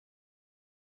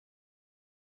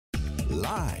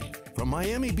Live from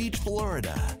Miami Beach,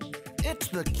 Florida, it's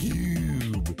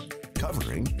theCUBE,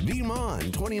 covering VeeamON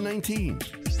 2019.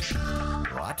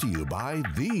 Brought to you by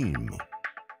Veeam.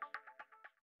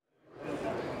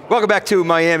 Welcome back to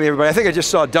Miami, everybody. I think I just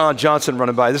saw Don Johnson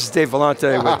running by. This is Dave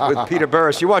Vellante with Peter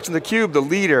Burris. You're watching theCUBE, the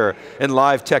leader in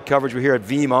live tech coverage. We're here at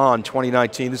VeeamON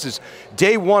 2019. This is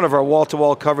day one of our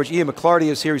wall-to-wall coverage. Ian McClarty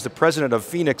is here. He's the president of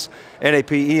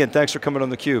PhoenixNAP. Ian, thanks for coming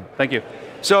on theCUBE. Thank you.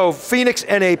 So,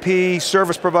 PhoenixNAP,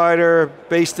 service provider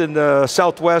based in the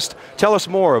Southwest. Tell us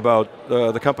more about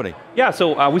the company. Yeah,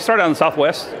 so we started on the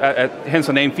Southwest, hence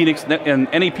the name Phoenix,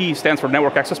 and NAP stands for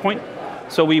Network Access Point.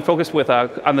 So we focused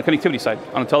on the connectivity side,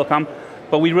 on the telecom,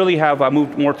 but we really have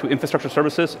moved more to infrastructure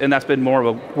services, and that's been more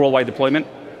of a worldwide deployment.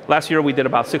 Last year we did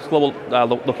about 6 global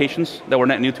locations that were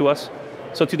net new to us.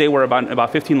 So today we're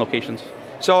about 15 locations.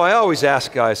 So I always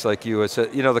ask guys like you, it's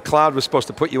the cloud was supposed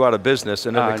to put you out of business,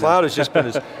 and the cloud has just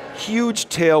been this huge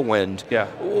tailwind. Yeah.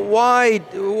 Why,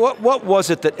 what was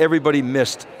it that everybody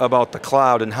missed about the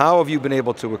cloud, and how have you been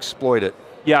able to exploit it?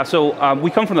 Yeah, so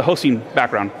we come from the hosting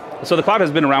background. So the cloud has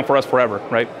been around for us forever,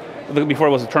 right? Before it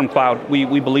was the term cloud,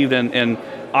 we believed in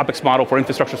OpEx model for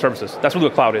infrastructure services. That's really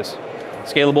what cloud is.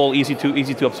 Scalable, easy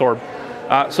to absorb.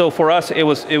 So for us,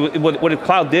 what the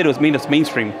cloud did was made us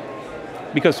mainstream,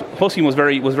 because hosting was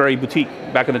very boutique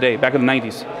back in the day, back in the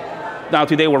 90s. Now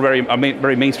today we're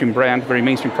very mainstream brand, very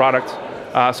mainstream product.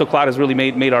 So cloud has really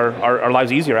made our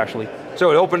lives easier, actually. So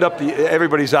it opened up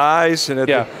everybody's eyes, and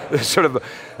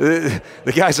the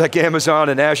guys like Amazon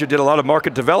and Azure did a lot of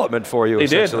market development for you. They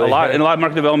did, a lot of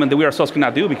market development that we ourselves could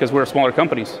not do because we're smaller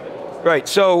companies. Right,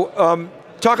 so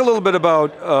talk a little bit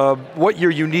about what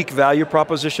your unique value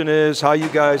proposition is, how you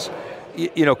guys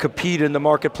compete in the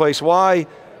marketplace. Why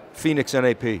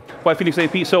PhoenixNAP? Why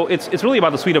PhoenixNAP? So it's really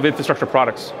about the suite of infrastructure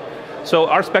products. So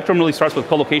our spectrum really starts with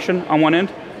collocation on one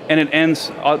end, and it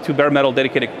ends to bare metal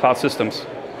dedicated cloud systems.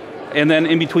 And then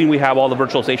in between we have all the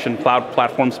virtualization cloud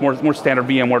platforms, more standard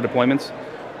VMware deployments.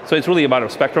 So it's really about a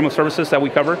spectrum of services that we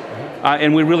cover,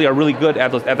 and we really are really good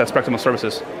at that spectrum of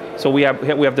services. So we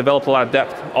have developed a lot of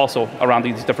depth also around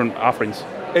these different offerings.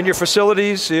 And your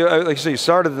facilities, like you say, you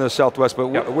started in the Southwest, but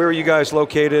where are you guys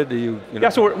located? Yeah,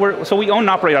 so we own and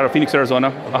operate out of Phoenix, Arizona,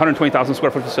 120,000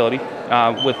 square foot facility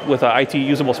with IT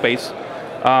usable space.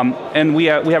 And we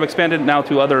have expanded now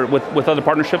to with other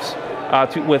partnerships,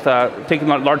 taking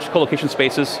large collocation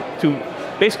spaces to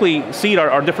basically seed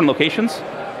our different locations,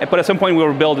 but at some point we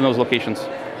will build in those locations.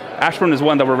 Ashburn is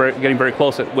one that we're getting very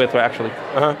close with, actually.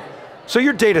 So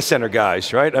you're data center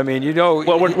guys, right? I mean,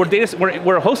 Well,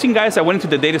 we're hosting guys that went into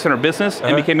the data center business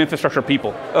and became infrastructure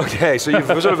people. Okay, so you've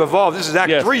sort of evolved. This is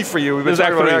Act 3 for you. We've been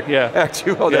talking about Act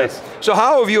 2 all day. Yes. So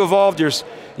how have you evolved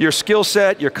your skill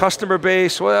set, your customer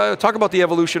base? Well, talk about the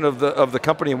evolution of the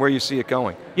company and where you see it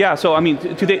going. Yeah, so I mean,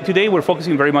 today we're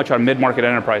focusing very much on mid-market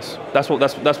enterprise. That's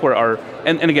where our,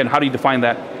 and again, how do you define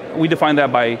that? We define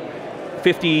that by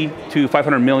 50 to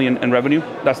 500 million in revenue.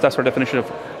 That's our definition of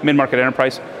mid-market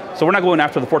enterprise. So we're not going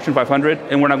after the Fortune 500,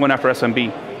 and we're not going after SMB.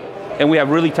 And we have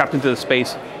really tapped into the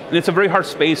space. And it's a very hard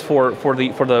space for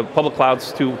the public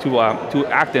clouds to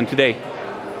act in today.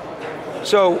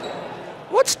 So,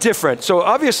 what's different? So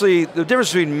obviously, the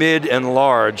difference between mid and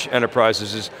large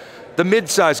enterprises is the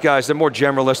mid-sized guys, they're more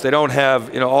generalists, they don't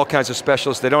have all kinds of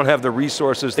specialists, they don't have the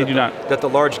resources that the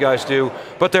large guys do,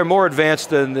 but they're more advanced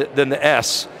than the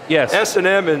S. Yes. S and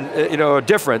M are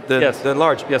different than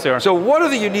large. Yes, they are. So what are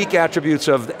the unique attributes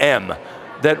of M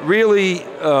that really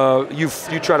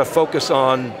you try to focus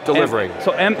on delivering?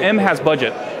 So M has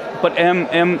budget, but M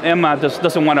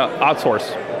doesn't want to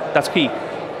outsource. That's key.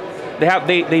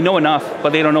 They know enough,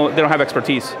 but they don't have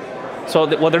expertise. So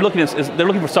what they're looking is they're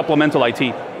looking for supplemental IT,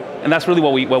 and that's really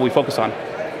what we focus on.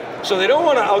 So they don't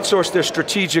want to outsource their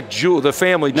strategic jewel, the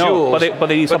family jewels. But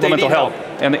they need supplemental help,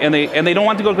 and they don't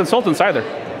want to go to consultants either.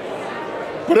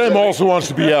 But M also wants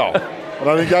to be L, and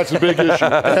I think that's a big issue.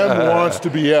 M wants to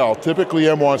be L. Typically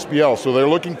M wants to be L, so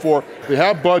they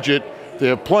have budget, they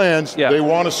have plans, they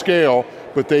want to scale,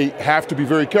 but they have to be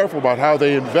very careful about how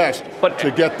they invest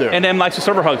to get there. And M likes to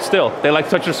server hug still. They like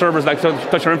to touch your servers, like to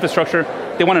touch your infrastructure.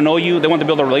 They want to know you, they want to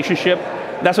build a relationship.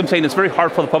 That's what I'm saying, it's very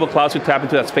hard for the public clouds to tap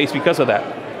into that space because of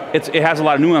that. It has a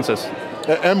lot of nuances.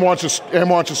 M wants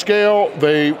to scale,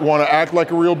 they want to act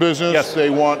like a real business,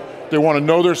 they want They want to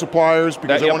know their suppliers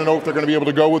because they want to know if they're going to be able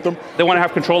to go with them. They want to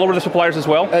have control over the suppliers as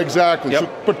well. Exactly. So,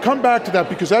 but come back to that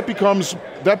because that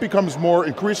becomes more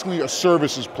increasingly a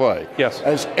services play. Yes.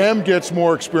 As M gets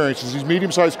more experience, as these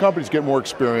medium-sized companies get more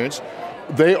experience,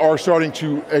 they are starting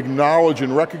to acknowledge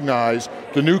and recognize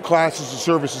the new classes of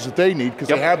services that they need because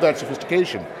they have that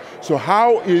sophistication. So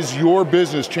how is your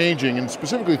business changing, and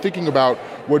specifically thinking about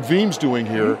what Veeam's doing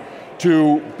here,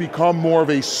 to become more of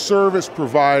a service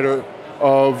provider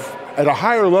at a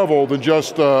higher level than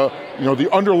just the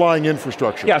underlying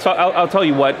infrastructure? Yeah, so I'll tell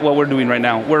you what we're doing right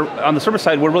now. We're on the service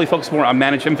side, we're really focused more on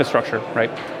managed infrastructure,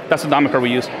 right? That's the moniker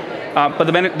we use.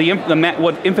 But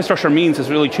what infrastructure means is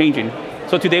really changing.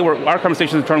 So today, our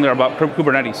conversations internally are about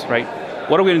Kubernetes, right?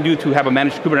 What are we going to do to have a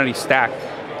managed Kubernetes stack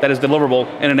that is deliverable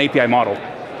in an API model?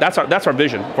 That's our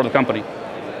vision for the company.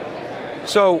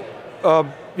 So,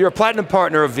 you're a platinum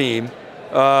partner of Veeam.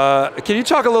 Can you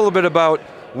talk a little bit about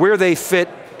where they fit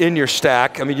in your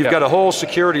stack? I mean, you've got a whole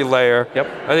security layer.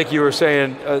 I think you were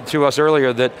saying to us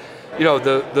earlier that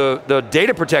the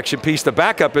data protection piece, the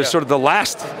backup is sort of the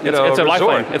last it's a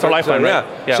lifeline. It's a lifeline, right?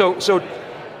 Yeah. So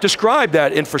describe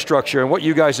that infrastructure and what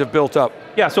you guys have built up.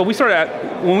 Yeah, so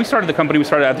when we started the company, we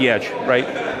started at the edge, right?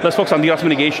 Let's focus on DDoS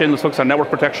mitigation, let's focus on network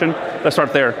protection, let's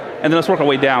start there, and then let's work our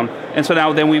way down. And so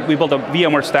now we built a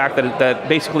VMware stack that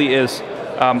basically is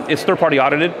third-party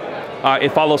audited.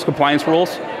 It follows compliance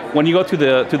rules. When you go to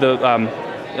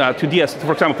DS,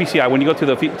 for example, PCI, when you go to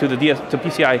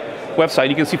PCI website,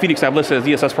 you can see PhoenixNAP listed as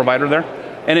DSS provider there,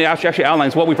 and it actually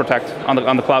outlines what we protect on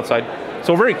the cloud side.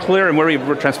 So we're very clear and very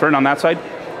transparent on that side.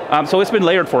 So it's been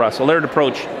layered for us, a layered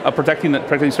approach of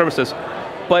protecting services,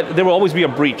 but there will always be a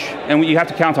breach, and you have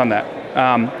to count on that.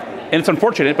 And it's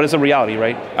unfortunate, but it's a reality,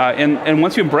 right? And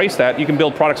once you embrace that, you can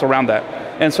build products around that.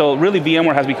 And so really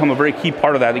VMware has become a very key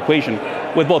part of that equation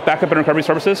with both backup and recovery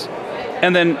services.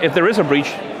 And then if there is a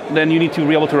breach, then you need to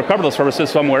be able to recover those services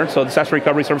somewhere. So disaster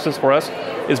recovery services for us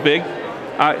is big.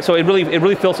 So it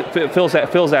really fills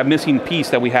that missing piece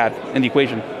that we had in the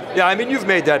equation. Yeah, I mean, you've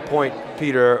made that point,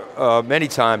 Peter, many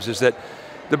times, is that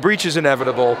the breach is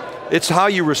inevitable. It's how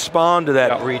you respond to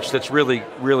that breach that's really,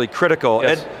 really critical.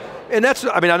 Yes. And that's,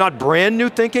 I mean, I'm not brand new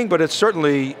thinking, but it's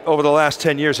certainly over the last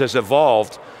 10 years has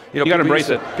evolved. You got to embrace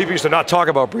it. People used to not talk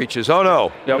about breaches. Oh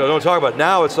no, don't talk about it.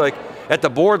 Now it's like, at the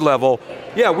board level,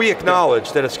 we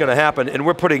acknowledge that it's going to happen, and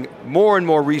we're putting more and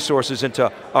more resources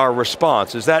into our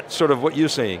response. Is that sort of what you're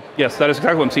seeing? Yes, that is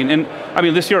exactly what I'm seeing. And I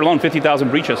mean, this year alone, 50,000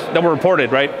 breaches that were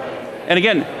reported, right? And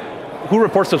again, who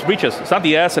reports those breaches? It's not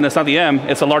the S and it's not the M,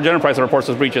 it's a large enterprise that reports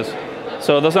those breaches.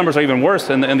 So those numbers are even worse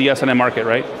in the S and M market,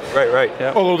 right? Right.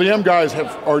 Yeah. Although the M guys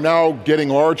are now getting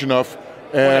large enough,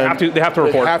 and they have to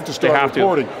report. They have to start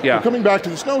reporting. Yeah. But coming back to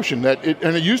this notion that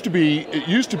it used to be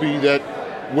that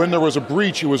when there was a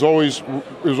breach, it was always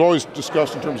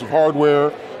discussed in terms of hardware,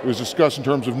 it was discussed in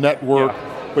terms of network,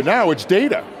 but now it's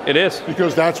data. It is.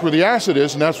 Because that's where the asset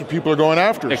is, and that's what people are going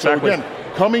after. Exactly. So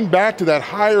again, coming back to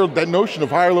that notion of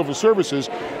higher level services,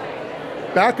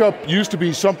 backup used to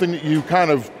be something that you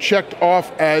kind of checked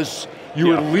off as you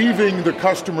were leaving the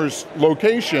customer's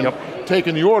location,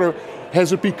 taking the order.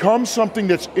 Has it become something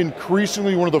that's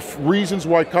increasingly one of the reasons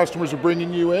why customers are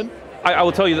bringing you in? I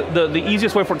will tell you, the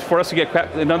easiest way for us to get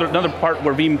another part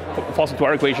where Veeam falls into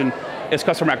our equation is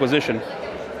customer acquisition.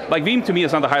 Like Veeam to me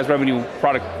is not the highest revenue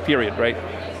product, period, right?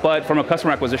 But from a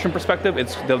customer acquisition perspective,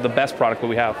 it's the best product that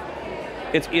we have.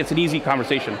 It's an easy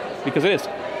conversation, because it is.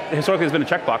 Historically, it's been a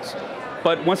checkbox.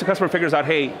 But once the customer figures out,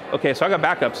 hey, okay, so I got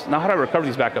backups, now how do I recover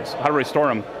these backups? How do I restore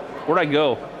them? Where do I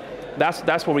go?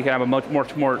 That's where we can have a much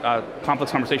more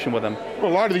complex conversation with them. Well,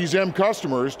 a lot of these M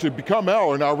customers, to become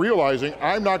L, are now realizing,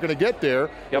 I'm not going to get there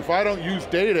if I don't use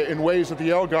data in ways that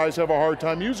the L guys have a hard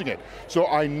time using it. So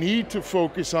I need to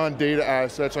focus on data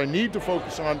assets, I need to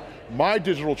focus on my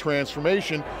digital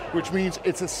transformation, which means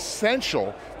it's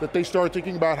essential that they start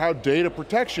thinking about how data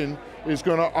protection is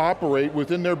going to operate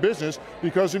within their business,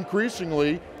 because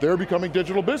increasingly they're becoming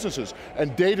digital businesses,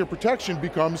 and data protection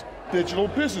becomes digital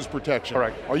business protection.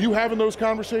 Correct. Are you having those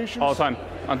conversations? All the time,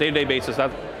 on a day-to-day basis.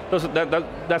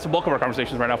 That's the bulk of our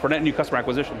conversations right now for net new customer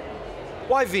acquisition.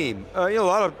 Why Veeam? A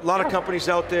lot of companies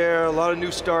out there, a lot of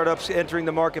new startups entering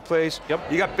the marketplace.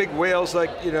 You got big whales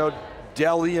like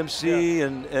Dell EMC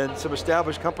and some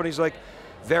established companies like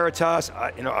Veritas,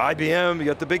 IBM. You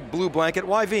got the big blue blanket.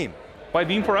 Why Veeam? Why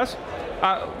Veeam for us?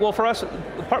 Well, for us,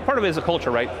 part of it is the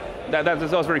culture, right? That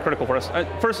was very critical for us.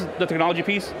 First, the technology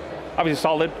piece, obviously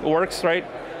solid, it works, right?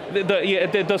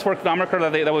 It does work, the moniker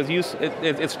that was used,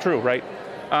 it's true, right?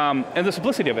 And the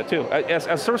simplicity of it too. As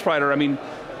a service provider, I mean,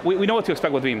 we know what to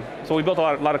expect with Veeam. So we built a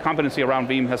lot of competency around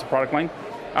Veeam as a product line.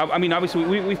 I mean, obviously,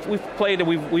 we've played and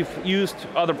we've used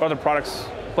other products,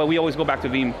 but we always go back to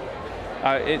Veeam.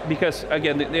 Because,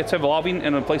 again, it's evolving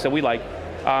in a place that we like.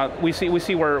 We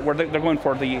see where they're going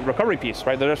for the recovery piece,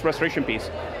 right? The restoration piece.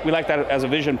 We like that as a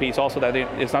vision piece also, that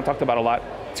it's not talked about a lot.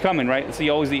 It's coming, right? It's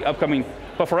always the upcoming,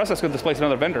 but for us, that's going to displace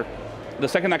another vendor. The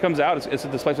second that comes out, it's a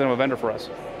displacement of a vendor for us.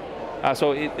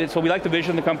 So we like the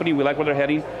vision of the company, we like where they're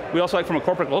heading. We also like from a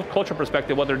corporate culture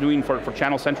perspective what they're doing for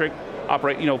channel-centric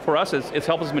operate. For us, it's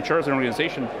helped us mature as an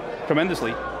organization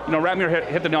tremendously. Ratmir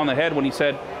hit the nail on the head when he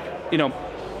said,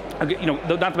 not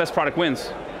the best product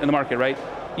wins in the market, right?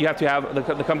 You have to have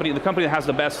the company that has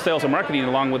the best sales and marketing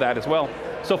along with that as well.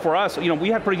 So for us, we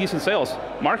had pretty decent sales.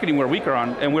 Marketing we're weaker on,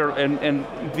 and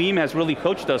Veeam has really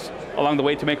coached us along the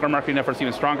way to make our marketing efforts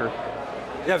even stronger.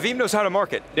 Yeah, Veeam knows how to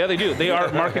market. Yeah, they do. They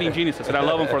are marketing geniuses, and I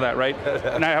love them for that, right?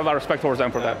 And I have a lot of respect towards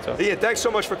them for that. So. Ian, thanks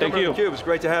so much for coming on theCUBE. It's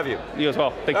great to have you. You as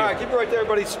well. Thank you. All right, keep it right there,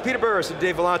 everybody. It's Peter Burris and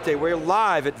Dave Vellante. We're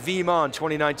live at VeeamON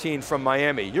 2019 from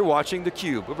Miami. You're watching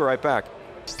theCUBE. We'll be right back.